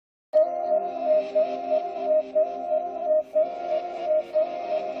That's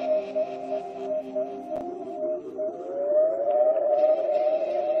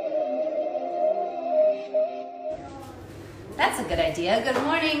a good idea. Good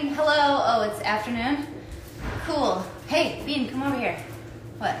morning. Hello. Oh, it's afternoon. Cool. Hey, Bean, come over here.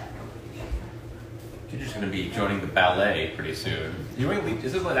 What? You're just going to be joining the ballet pretty soon.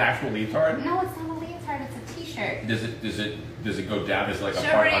 Is it an actual leotard? No, it's not a leotard. It's a t-shirt. Does it go down as like a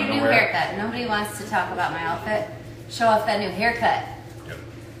Show part her your underwear? new haircut. Nobody wants to talk about my outfit. Show off that new haircut. Yep.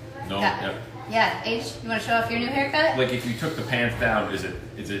 No. Got, Yep. Yeah, H, you want to show off your new haircut? Like if you took the pants down, is it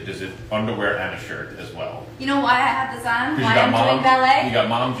underwear and a shirt as well? You know why I have this on? Because Why I'm doing ballet? You got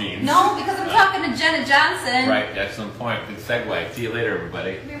mom jeans. No, because I'm talking to Jenna Johnson. Right, excellent point. Good segue. See you later,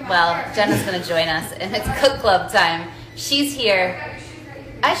 everybody. Well, Jenna's going to join us, and it's cook club time. She's here.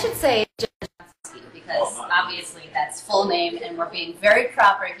 I should say Jenna Johnson Chmerkovskiy, because obviously that's full name, and we're being very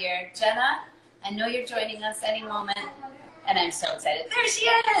proper here. Jenna, I know you're joining us any moment, and I'm so excited. There she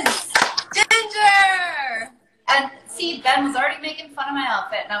is! Ginger! And see, Ben was already making fun of my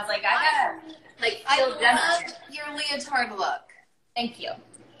outfit, and I was like, I gotta, I love your leotard look. Thank you.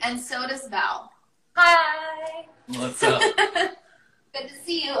 And so does Val. Hi! What's up? Good to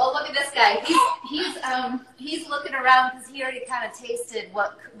see you. Oh, look at this guy. He's looking around because he already kind of tasted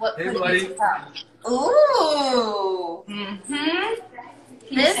what Hey, could buddy. be from. Ooh. Mm-hmm.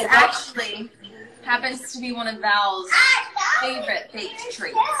 This actually happens to be one of Val's favorite baked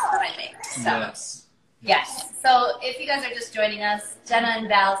treats that I make. So. Yes. Yes. So if you guys are just joining us, Jenna and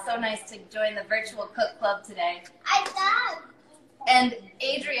Val, so nice to join the virtual cook club today. And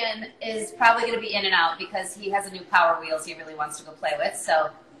Adrian is probably going to be in and out because he has a new Power Wheels he really wants to go play with. So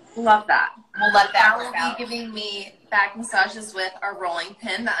Love that. we'll let that Val work will out. be giving me back massages with our rolling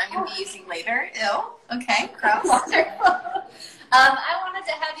pin that I'm going to be using later. Ew. Okay. Gross. Wonderful. I wanted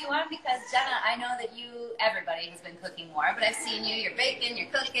to have you on because, Jenna, I know that everybody has been cooking more, but I've seen you, you're baking, you're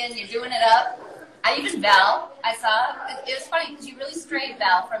cooking, you're doing it up. Even Val, I saw, it was funny because you really strayed,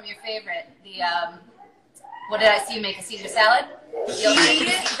 Val, from your favorite, what did I see you make, a Caesar salad?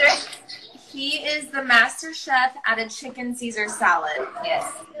 He is the master chef at a chicken Caesar salad.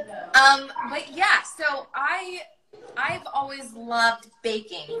 Yes. But yeah, so I've always loved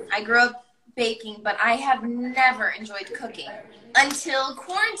baking. I grew up baking, but I have never enjoyed cooking until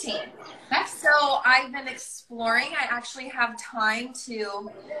quarantine. So I've been exploring. I actually have time to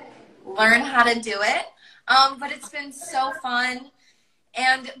learn how to do it. But it's been so fun.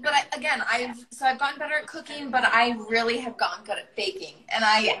 But I've gotten better at cooking, but I really have gotten good at baking. And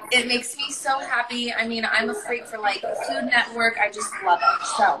it makes me so happy. I mean, I'm a freak for like Food Network. I just love it.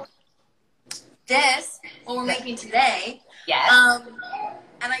 So what we're making today. Yes.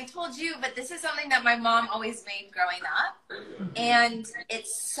 And I told you, but this is something that my mom always made growing up. And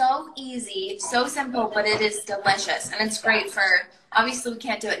it's so easy, so simple, but it is delicious. And it's great for, obviously we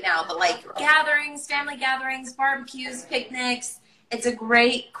can't do it now, but like gatherings, family gatherings, barbecues, picnics. It's a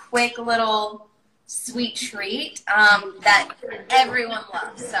great, quick little sweet treat that everyone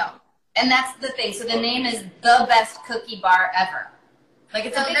loves. So, And that's the thing. So the name is the best cookie bar ever. Like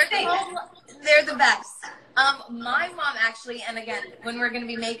it's a big thing. They're the best. My mom actually, and again, when we're going to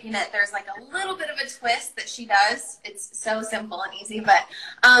be making it, there's like a little bit of a twist that she does. It's so simple and easy, but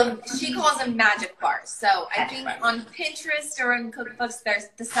she calls them magic bars. So I think on Pinterest or in cookbooks, there's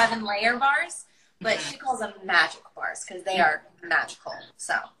the 7-layer bars, but she calls them magic bars because they are magical.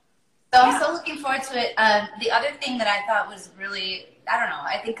 So I'm so looking forward to it. The other thing that I thought was really, I don't know,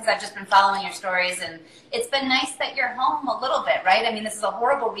 I think because I've just been following your stories, and it's been nice that you're home a little bit, right? I mean, this is a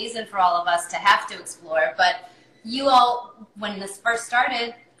horrible reason for all of us to have to explore, but you all, when this first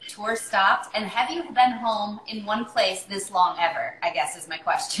started, tour stopped, and have you been home in one place this long ever, I guess is my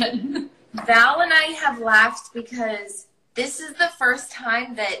question. Val and I have laughed because this is the first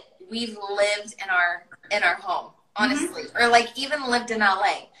time that we've lived in our home, honestly, or like even lived in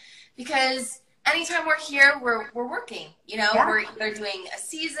LA. Because anytime we're here, we're working, you know, we're either doing a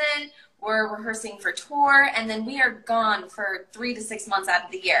season, we're rehearsing for tour, and then we are gone for 3 to 6 months out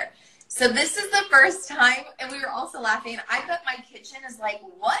of the year. So this is the first time, and we were also laughing. I bet my kitchen is like,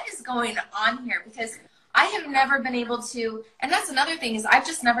 what is going on here? Because I have never been able to, and that's another thing, is I've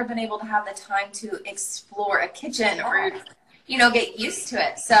just never been able to have the time to explore a kitchen or, you know, get used to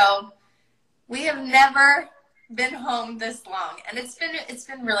it. So we have never been home this long, and it's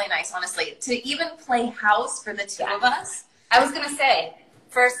been really nice, honestly, to even play house for the two of us. I was gonna say,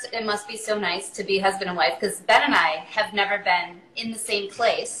 first, it must be so nice to be husband and wife, because Ben and I have never been in the same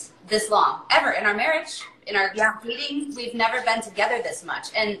place this long, ever, in our marriage, in our dating. We've never been together this much,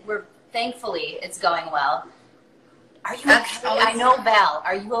 and thankfully it's going well. Are you okay? I know, Val.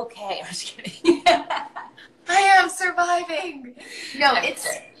 Are you okay? I'm just kidding. I am surviving. No,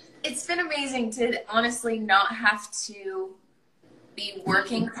 it's been amazing to honestly not have to be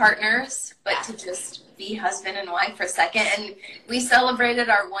working partners, but to just be husband and wife for a second. And we celebrated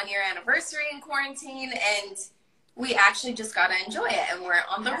our 1-year anniversary in quarantine, and we actually just got to enjoy it. And we're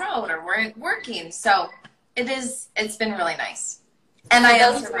on the road or we're working. So it's been really nice. And I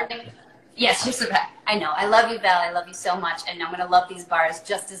am surviving. Yes, you're surviving. I know. I love you, Val. I love you so much. And I'm going to love these bars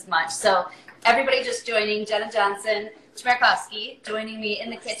just as much. So everybody just joining, Jenna Johnson Chmerkovskiy joining me in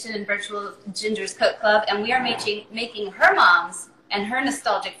the kitchen in Virtual Ginger's Cook Club. And we are making her mom's and her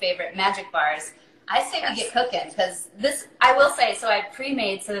nostalgic favorite magic bars. I say we get cooking, because this, I will say, so I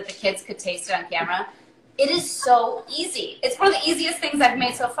pre-made so that the kids could taste it on camera. It is so easy. It's one of the easiest things I've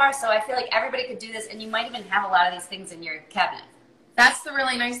made so far, so I feel like everybody could do this, and you might even have a lot of these things in your cabinet. That's the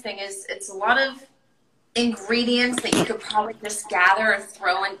really nice thing, is it's a lot of ingredients that you could probably just gather or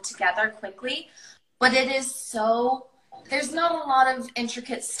throw in together quickly, but it is so, there's not a lot of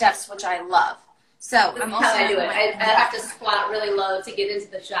intricate steps, which I love. So I'm also I do it. I have to squat really low to get into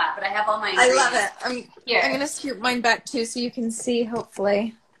the shot, but I have all my ingredients. I love it. I'm going to scoop mine back too so you can see,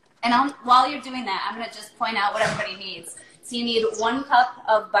 hopefully. And while you're doing that, I'm going to just point out what everybody needs. So you need 1 cup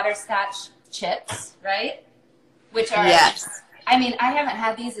of butterscotch chips, right? Which are, yes. I mean, I haven't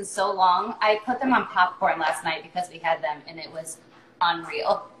had these in so long. I put them on popcorn last night because we had them, and it was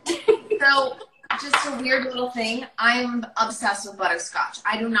unreal. So, just a weird little thing. I'm obsessed with butterscotch.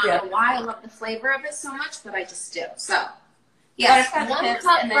 I do not know why I love the flavor of it so much, but I just do. So, yes, 1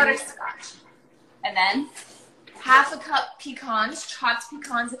 cup butterscotch. And then? Half a cup pecans, chopped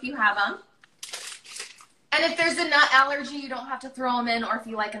pecans if you have them. And if there's a nut allergy, you don't have to throw them in, or if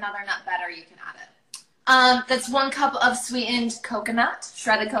you like another nut better, you can add it. That's 1 cup of sweetened coconut,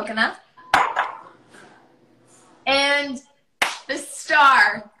 shredded coconut. And the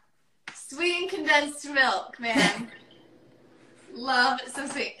star, sweetened condensed milk, man. Love some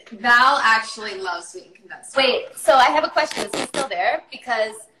sweet. Val actually loves sweetened condensed milk. Wait, so I have a question. Is he still there?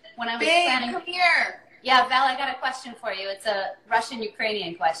 Because when I was planning... come here. Yeah, Val, I got a question for you. It's a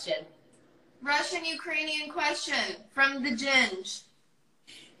Russian-Ukrainian question. Russian-Ukrainian question from the Ginge.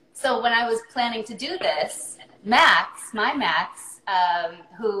 So when I was planning to do this, Max, my Max,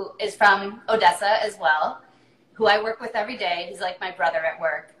 who is from Odessa as well, who I work with every day, he's like my brother at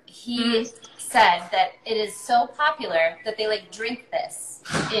work, he said that it is so popular that they like drink this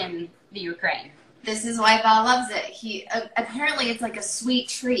in the Ukraine. This is why Val loves it. Apparently it's like a sweet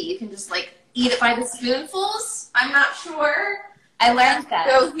treat. You can just like eat it by the spoonfuls. I'm not sure. I learned that.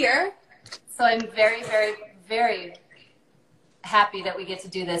 Go here. So I'm very, very, very happy that we get to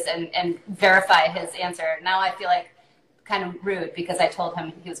do this and verify his answer. Now I feel like kind of rude because I told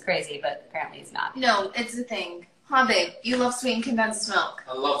him he was crazy, but apparently he's not. No, it's a thing. Huh, babe? You love sweetened condensed milk.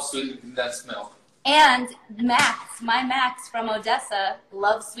 I love sweetened condensed milk. And Max, my Max from Odessa,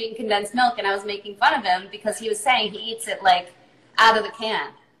 loves sweetened condensed milk, and I was making fun of him because he was saying he eats it like out of the can.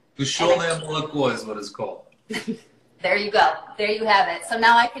 Petroleum молоко is what it's called. There you go. There you have it. So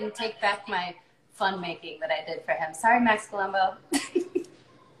now I can take back my fun making that I did for him. Sorry, Max Colombo.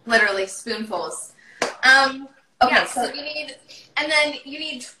 Literally spoonfuls. Okay, yeah, so you need, and then you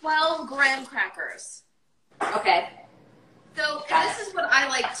need 12 graham crackers. Okay. So this is what I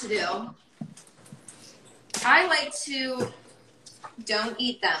like to do. I like to, don't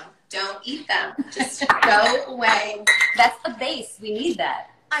eat them. Don't eat them. Just go away. That's the base. We need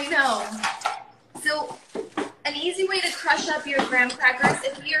that. I know. So an easy way to crush up your graham crackers,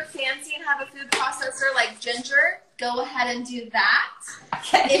 if you're fancy and have a food processor like Ginger, go ahead and do that.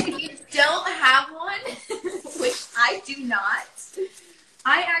 Okay. If you don't have one, which I do not,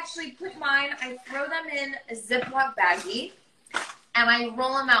 I actually put mine, I throw them in a Ziploc baggie, and I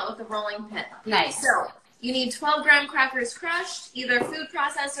roll them out with a rolling pin. Nice. So you need 12 graham crackers crushed, either food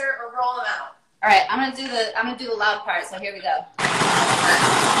processor or roll them out. All right, I'm gonna do the loud part. So here we go.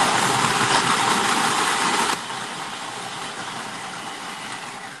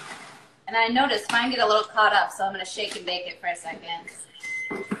 And I noticed mine get a little caught up, so I'm gonna shake and bake it for a second.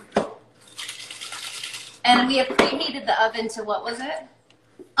 And we have preheated the oven to, what was it?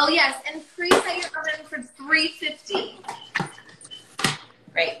 Oh yes, and preset your oven for 350.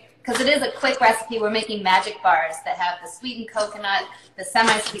 Great, because it is a quick recipe. We're making magic bars that have the sweetened coconut, the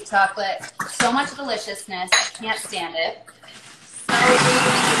semi-sweet chocolate, so much deliciousness. I can't stand it.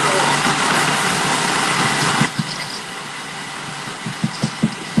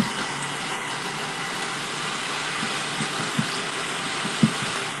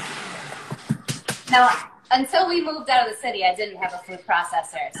 So now, until we moved out of the city, I didn't have a food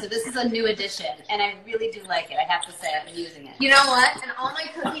processor. So this is a new addition, and I really do like it. I have to say, I've been using it. You know what? In all my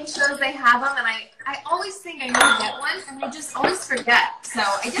cooking shows, they have them, and I always think I need to get one, and I just always forget. So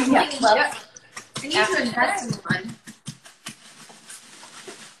I definitely need to invest in one.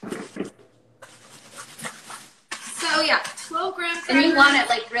 So yeah, 12 grams. And you want it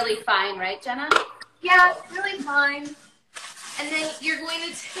like really fine, right, Jenna? Yeah, really fine. And then you're going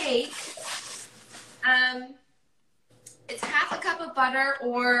to take, it's half a cup of butter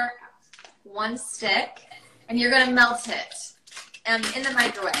or 1 stick, and you're going to melt it in the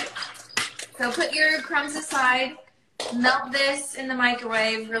microwave. So put your crumbs aside, melt this in the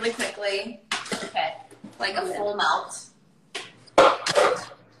microwave really quickly. Okay. Like a full melt.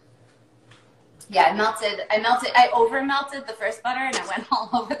 Yeah, I over melted the first butter and it went all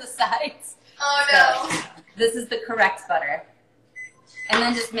over the sides. Oh no. So this is the correct butter. And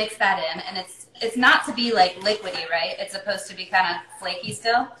then just mix that in, and it's not to be like liquidy, right? It's supposed to be kind of flaky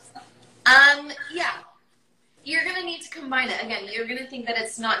still. Yeah. You're gonna need to combine it. Again, you're gonna think that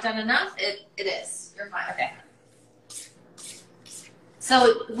it's not done enough. It is. You're fine. Okay.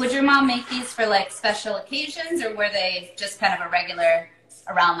 So would your mom make these for like special occasions, or were they just kind of a regular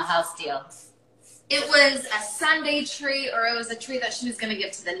around the house deal? It was a Sunday treat, or it was a treat that she was gonna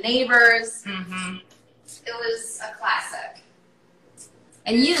give to the neighbors. Mm-hmm. It was a classic.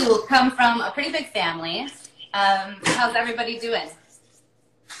 And you come from a pretty big family. How's everybody doing?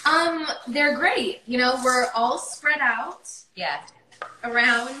 They're great. You know, we're all spread out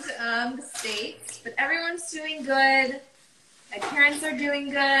around the States, but everyone's doing good. My parents are doing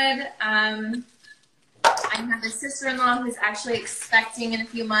good. I have a sister-in-law who's actually expecting in a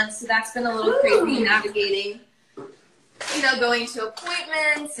few months, so that's been a little crazy navigating, you know, going to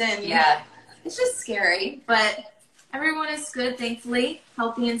appointments, and it's just scary, but everyone is good, thankfully,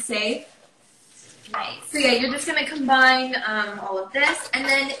 healthy and safe. Nice. So yeah, you're just gonna combine all of this, and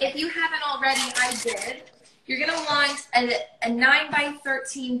then if you haven't already, I did. You're gonna want a 9 by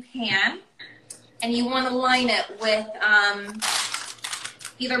 13 pan, and you want to line it with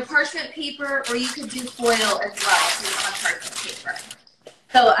either parchment paper, or you could do foil as well if you want parchment paper.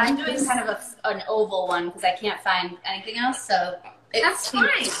 So I'm doing kind of an oval one because I can't find anything else. So That's fine.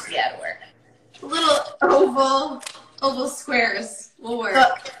 Yeah, it'll work. Little oval squares will work. So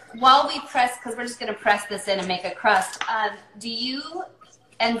while we press, because we're just going to press this in and make a crust, do you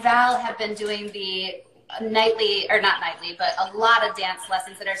and Val have been doing the nightly, or not nightly, but a lot of dance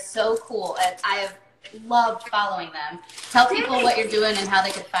lessons that are so cool, and I have loved following them. Tell people what you're doing and how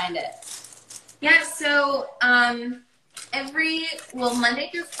they can find it. Yeah, so Monday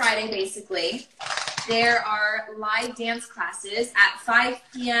through Friday, basically, there are live dance classes at 5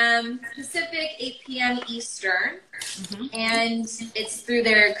 p.m. Pacific, 8 p.m. Eastern, and it's through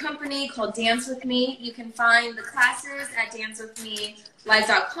their company called Dance With Me. You can find the classes at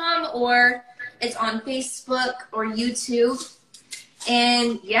dancewithmelive.com, or it's on Facebook or YouTube.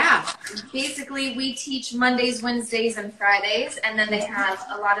 And yeah, basically we teach Mondays, Wednesdays, and Fridays, and then they have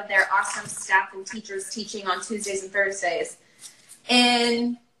a lot of their awesome staff and teachers teaching on Tuesdays and Thursdays.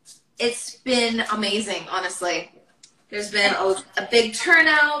 And it's been amazing, honestly. There's been a big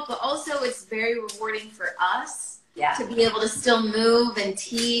turnout, but also it's very rewarding for us to be able to still move and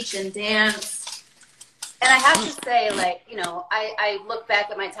teach and dance. And I have to say, like, you know, I look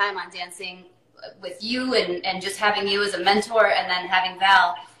back at my time on dancing with you and just having you as a mentor, and then having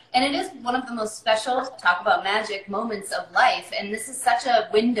Val. And it is one of the most special, talk about magic, moments of life. And this is such a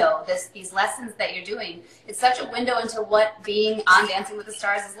window, these lessons that you're doing, it's such a window into what being on Dancing with the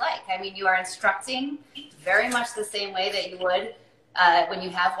Stars is like. I mean, you are instructing very much the same way that you would when you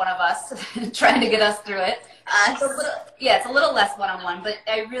have one of us trying to get us through it. It's a little less one-on-one, but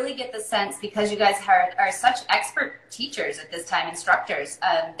I really get the sense, because you guys are such expert teachers at this time, instructors,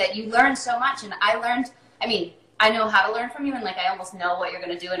 that you learn so much. And I know how to learn from you, and like I almost know what you're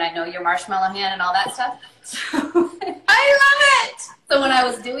going to do, and I know your marshmallow hand and all that stuff. So, I love it! So when I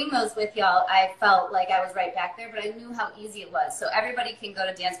was doing those with y'all, I felt like I was right back there, but I knew how easy it was. So everybody can go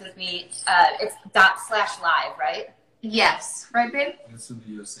to Dance With Me. It's /live, right? Yes. Right, babe? Dance with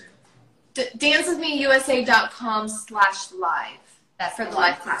the USA. dancewithmeusa.com/live. That's for the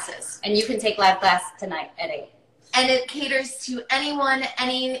live classes. And you can take live class tonight at 8. And it caters to anyone,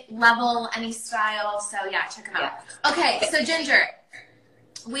 any level, any style. So yeah, check them out. Yeah. Okay, so Ginger,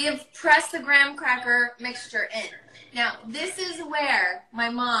 we have pressed the graham cracker mixture in. Now, this is where my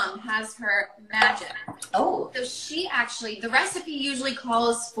mom has her magic. Oh. So she actually, the recipe usually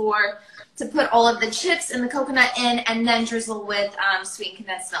calls to put all of the chips and the coconut in, and then drizzle with sweetened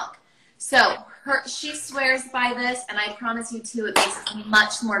condensed milk. So she swears by this, and I promise you too, it makes a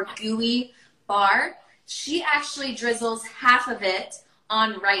much more gooey bar. she actually drizzles half of it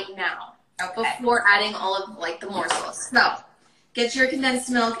on right now before adding all of like the morsels. So get your condensed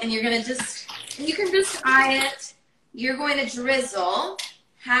milk and you're going to you can just eye it. You're going to drizzle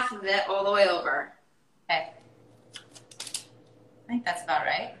half of it all the way over. Okay. I think that's about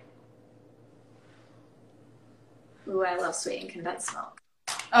right. Ooh, I love sweetened condensed milk.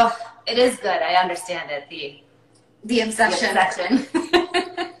 Oh, it is good. I understand it. The obsession.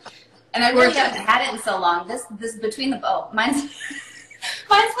 And I really haven't had it in so long. This between the mine's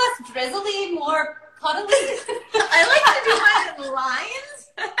less drizzly, more puddly. I like to do mine in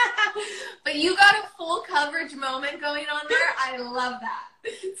lines, but you got a full coverage moment going on there. I love that.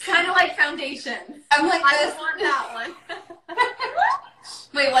 It's kind of like foundation. I'm like, I want that one.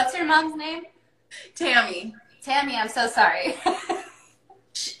 Wait, what's your mom's name? Tammy. Tammy, I'm so sorry.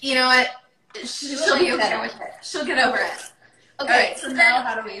 You know what? She'll be okay with it. She'll get over it. Okay, right, so now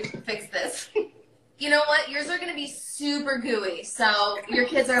how do we fix this? You know what? Yours are going to be super gooey, so your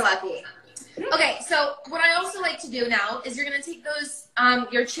kids are lucky. Okay, so what I also like to do now is you're going to take those,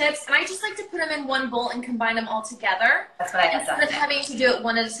 your chips, and I just like to put them in one bowl and combine them all together. That's what I have done. Instead of having to do it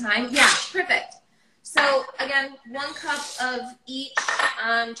one at a time. Yeah, perfect. So, again, 1 cup of each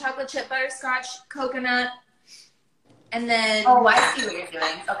chocolate chip, butterscotch, coconut, and then... Oh, I see what you're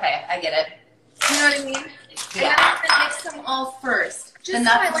doing. Okay, I get it. You know what I mean? Yeah. And then I'm going to mix them all first. Just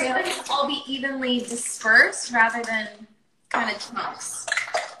so I like them to all be evenly dispersed rather than kind of chunks.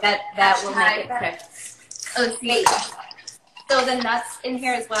 That will make it crisp. Oh, see? So the nuts in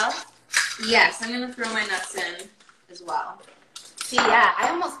here as well? Yes, I'm going to throw my nuts in as well. See, yeah, I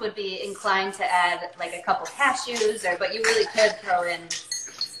almost would be inclined to add like a couple cashews, but you really could throw in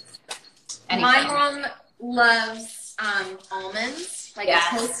anything. My mom loves almonds, like a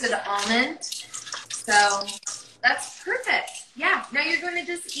toasted almond. So that's perfect. Yeah, now you're going to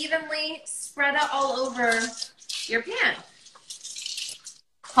just evenly spread it all over your pan.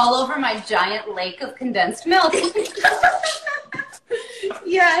 All over my giant lake of condensed milk.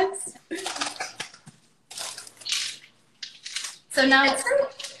 Yes. So now it's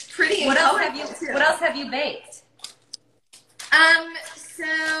pretty. What else have you baked?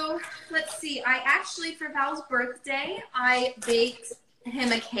 So let's see. I actually, for Val's birthday, I baked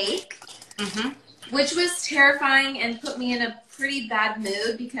him a cake, which was terrifying and put me in a pretty bad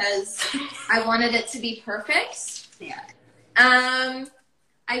mood because I wanted it to be perfect. Yeah.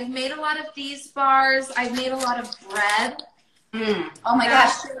 I've made a lot of these bars. I've made a lot of bread. Oh my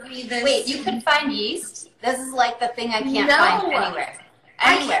gosh. Wait, you can find yeast? This is like the thing I can't find anywhere.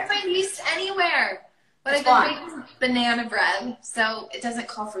 I can't find yeast anywhere. But I've been making banana bread, so it doesn't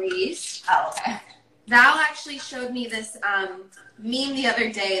call for yeast. Oh, okay. Val actually showed me this meme the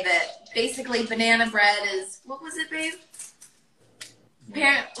other day that basically banana bread is, what was it, babe?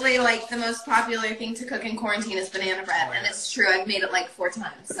 Apparently, like, the most popular thing to cook in quarantine is banana bread, and it's true. I've made it like 4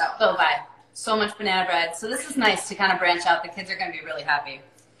 times, so. So bye. So much banana bread. So this is nice to kind of branch out. The kids are going to be really happy.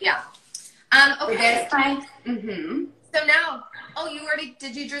 Yeah. Okay. So now,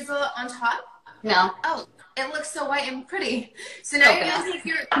 did you drizzle it on top? No. Oh, it looks so white and pretty. So now you're going to take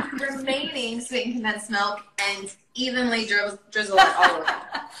your remaining sweetened condensed milk and evenly drizzle it all over.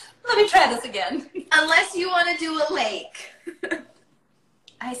 Let me try this again. Unless you want to do a lake.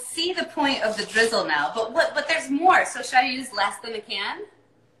 I see the point of the drizzle now, but there's more. So should I use less than a can?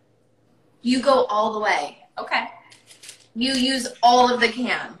 You go all the way. Okay. You use all of the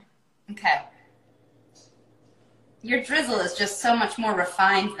can. Okay. Your drizzle is just so much more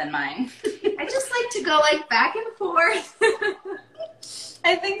refined than mine. I just like to go like back and forth.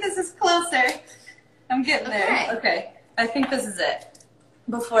 I think this is closer. I'm getting there. Okay. I think this is it.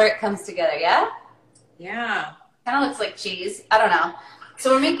 Before it comes together, yeah? Yeah. Kind of looks like cheese. I don't know.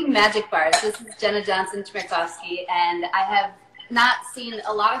 So we're making magic bars. This is Jenna Johnson Chmerkovskiy, and I have not seen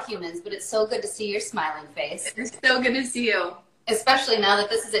a lot of humans, but it's so good to see your smiling face. It's so good to see you. Especially now that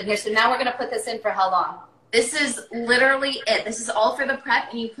this is in here. So now we're going to put this in for how long? This is literally it. This is all for the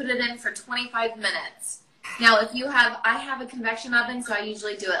prep, and you put it in for 25 minutes. Now, I have a convection oven, so I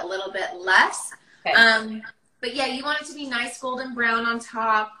usually do it a little bit less. Okay. But yeah, you want it to be nice golden brown on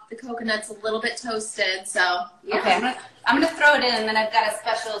top. The coconut's a little bit toasted, so yeah. Okay, I'm gonna throw it in, and then I've got a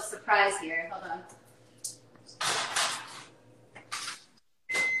special surprise here. Hold on.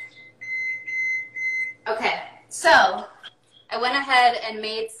 Okay, so I went ahead and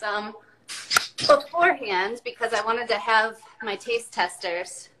made some beforehand because I wanted to have my taste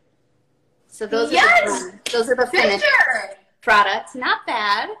testers. So those are the finished products. Not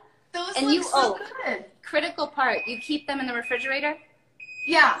bad. Those and look so good. Critical part, you keep them in the refrigerator?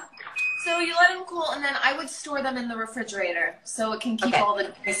 Yeah. So you let them cool, and then I would store them in the refrigerator so it can keep all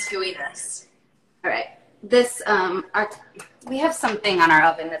the gooiness. All right. this, we have something on our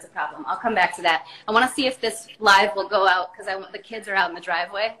oven that's a problem. I'll come back to that. I want to see if this live will go out because the kids are out in the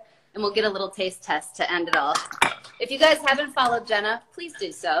driveway, and we'll get a little taste test to end it all. If you guys haven't followed Jenna, please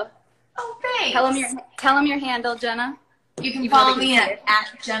do so. Oh, thanks. Tell them your handle, Jenna. You can follow me at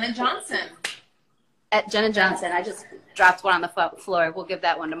Jenna Johnson. At Jenna Johnson. I just dropped one on the floor. We'll give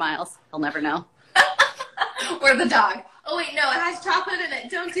that one to Miles. He'll never know. Or the dog. Oh, wait, no, it has chocolate in it.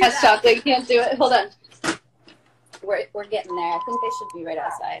 Don't do Has that. chocolate. You can't do it. Hold on. We're getting there. I think they should be right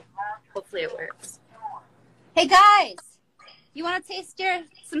outside. Hopefully it works. Hey, guys. You want to taste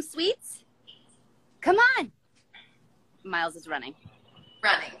some sweets? Come on. Miles is running.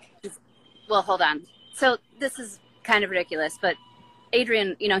 Well, hold on. So this is kind of ridiculous, but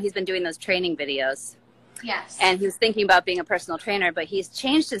Adrian, he's been doing those training videos. Yes. And he was thinking about being a personal trainer, but he's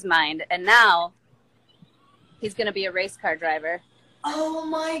changed his mind, and now he's going to be a race car driver. Oh,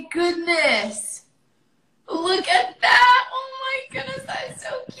 my goodness. Look at that. Oh, my goodness. That is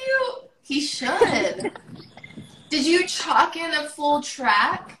so cute. He should. Did you chalk in a full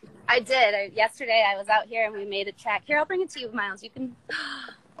track? I did. Yesterday I was out here and we made a track. Here, I'll bring it to you, Miles. You can...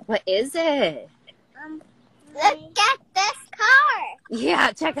 What is it? Look at this car.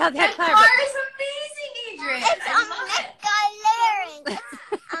 Yeah, check out that car. That car is amazing, Adrian. It's I love it.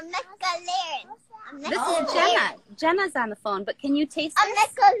 a McLaren. This is Jenna. Jenna's on the phone, but can you taste A this?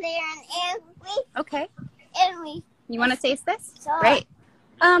 McLaren, Okay. and we. You want to taste this? Sure. Great.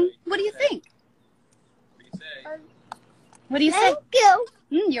 What do you think? What do you say? Thank you.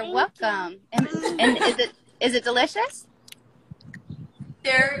 You're welcome. And is it delicious?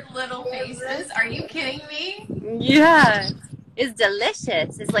 Their little faces. Are you kidding me? Yeah. It's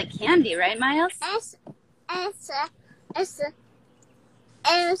delicious. It's like candy, right, Miles?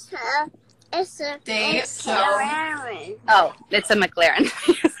 They so. McLaren. Oh, it's a McLaren.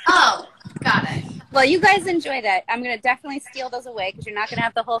 Oh, got it. Well, you guys enjoy that. I'm going to definitely steal those away because you're not going to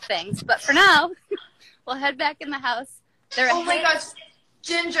have the whole things. But for now, we'll head back in the house. Oh my gosh,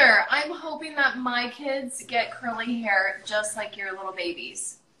 Ginger, I'm hoping that my kids get curly hair just like your little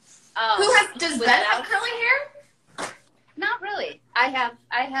babies. Oh, Does Ben have curly hair? Not really. I have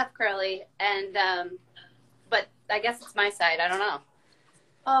curly, and but I guess it's my side. I don't know.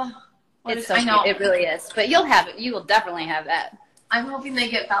 Oh, It's so I know. cute. It really is. But you'll have it. You will definitely have that. I'm hoping they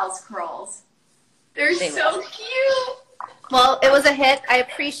get Val's curls. They're They so will. cute. Well, it was a hit. I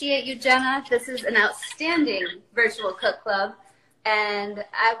appreciate you, Jenna. This is an outstanding virtual cook club, and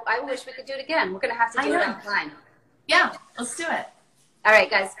I wish we could do it again. We're going to have to do it offline. Yeah, let's do it. All right,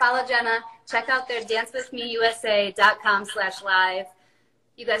 guys, follow Jenna. Check out their dancewithmeusa.com/live.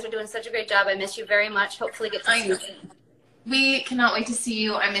 You guys are doing such a great job. I miss you very much. Hopefully get to see you soon. We cannot wait to see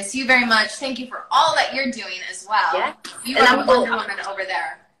you. I miss you very much. Thank you for all that you're doing as well. Yeah. You And are I'm- Wonder Woman over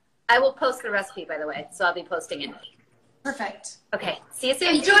there. I will post the recipe, by the way, so I'll be posting it. Perfect. Okay, see you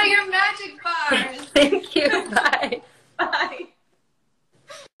soon. Enjoy your magic bars. Thank you. Bye. Bye.